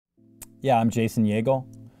Yeah, I'm Jason Jagel.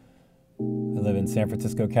 I live in San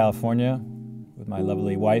Francisco, California with my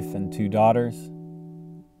lovely wife and 2 daughters.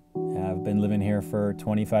 I've been living here for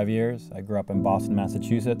 25 years. I grew up in Boston,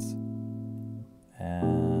 Massachusetts.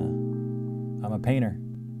 And I'm a painter.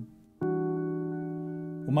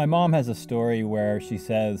 Well, my mom has a story where she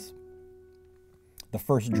says the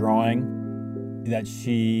first drawing that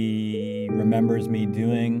she remembers me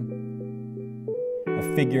doing,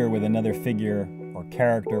 a figure with another figure or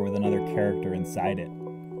character with another character inside it.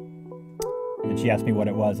 And she asked me what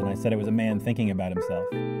it was, and I said it was a man thinking about himself.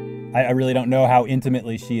 I really don't know how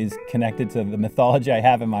intimately she is connected to the mythology I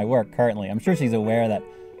have in my work currently. I'm sure she's aware that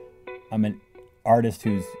I'm an artist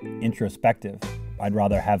who's introspective. I'd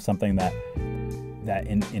rather have something that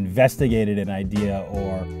investigated an idea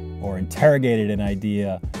or interrogated an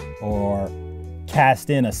idea or cast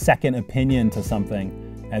in a second opinion to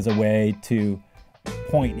something as a way to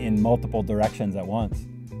point in multiple directions at once.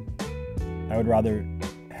 I would rather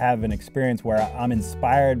have an experience where I'm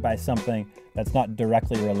inspired by something that's not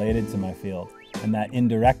directly related to my field, and that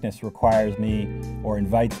indirectness requires me or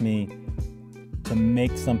invites me to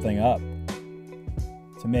make something up,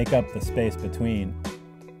 to make up the space between.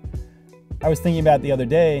 I was thinking about it the other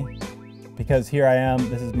day because here I am,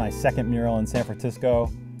 this is my second mural in San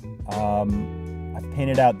Francisco. I've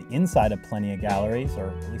painted out the inside of plenty of galleries, or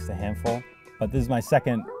at least a handful, but this is my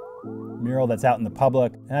second mural that's out in the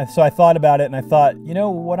public. And so I thought about it and I thought, you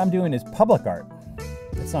know, what I'm doing is public art.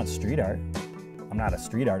 It's not street art. I'm not a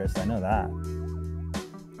street artist, I know that.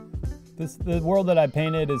 The world that I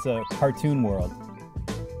painted is a cartoon world.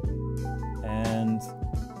 And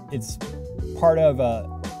it's part of a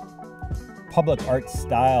public art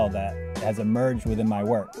style that has emerged within my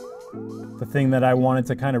work. The thing that I wanted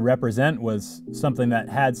to kind of represent was something that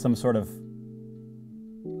had some sort of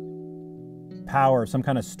power, some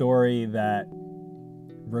kind of story that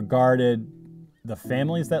regarded the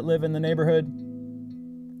families that live in the neighborhood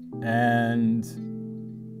and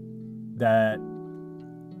that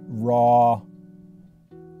raw,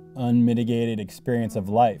 unmitigated experience of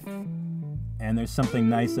life. And there's something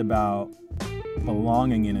nice about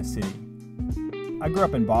belonging in a city. I grew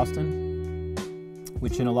up in Boston,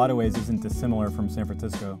 which in a lot of ways isn't dissimilar from San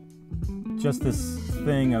Francisco. Just this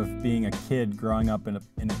thing of being a kid growing up in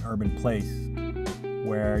an urban place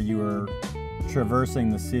where you were traversing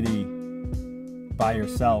the city by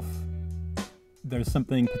yourself. There's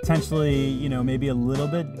something potentially, you know, maybe a little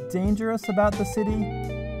bit dangerous about the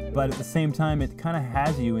city, but at the same time, it kind of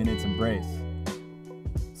has you in its embrace.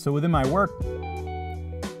 So within my work,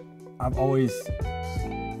 I've always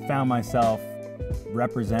found myself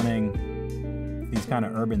representing these kind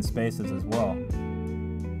of urban spaces as well.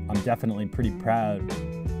 I'm definitely pretty proud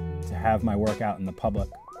to have my work out in the public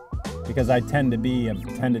because I've tended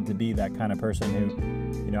to be that kind of person who,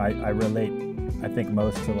 you know, I relate, I think,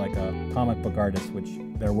 most to like a comic book artist, which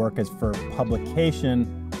their work is for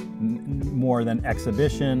publication more than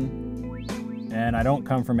exhibition, and I don't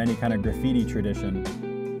come from any kind of graffiti tradition.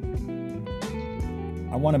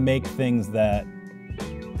 I want to make things that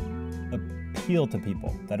appeal to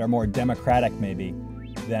people, that are more democratic maybe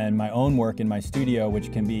than my own work in my studio,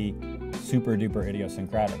 which can be super duper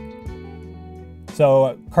idiosyncratic.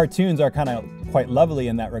 So cartoons are kind of quite lovely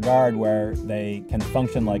in that regard, where they can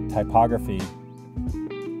function like typography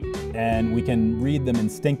and we can read them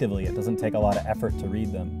instinctively. It doesn't take a lot of effort to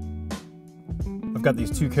read them. I've got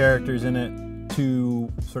these 2 characters in it,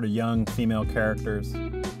 2 sort of young female characters,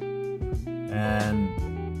 and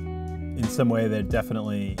in some way they're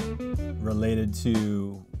definitely related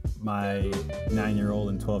to my 9-year-old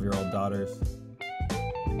and 12-year-old daughters.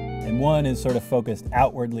 And one is sort of focused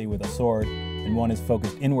outwardly with a sword, and one is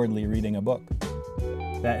focused inwardly reading a book.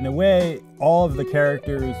 That in a way, all of the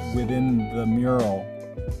characters within the mural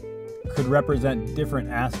could represent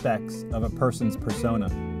different aspects of a person's persona.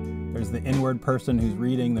 There's the inward person who's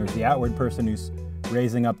reading, there's the outward person who's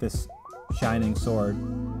raising up this shining sword.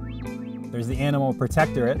 There's the animal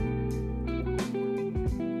protectorate,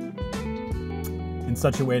 in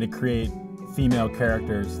such a way to create female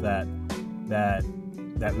characters that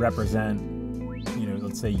represent, you know,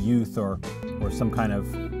 let's say youth or some kind of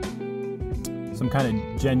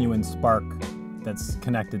genuine spark that's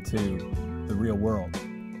connected to the real world,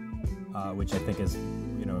 which I think is,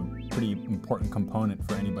 you know, a pretty important component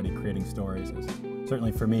for anybody creating stories.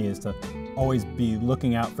 Certainly for me, is to always be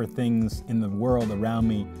looking out for things in the world around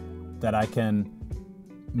me that I can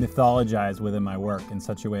mythologize within my work in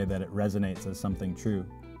such a way that it resonates as something true.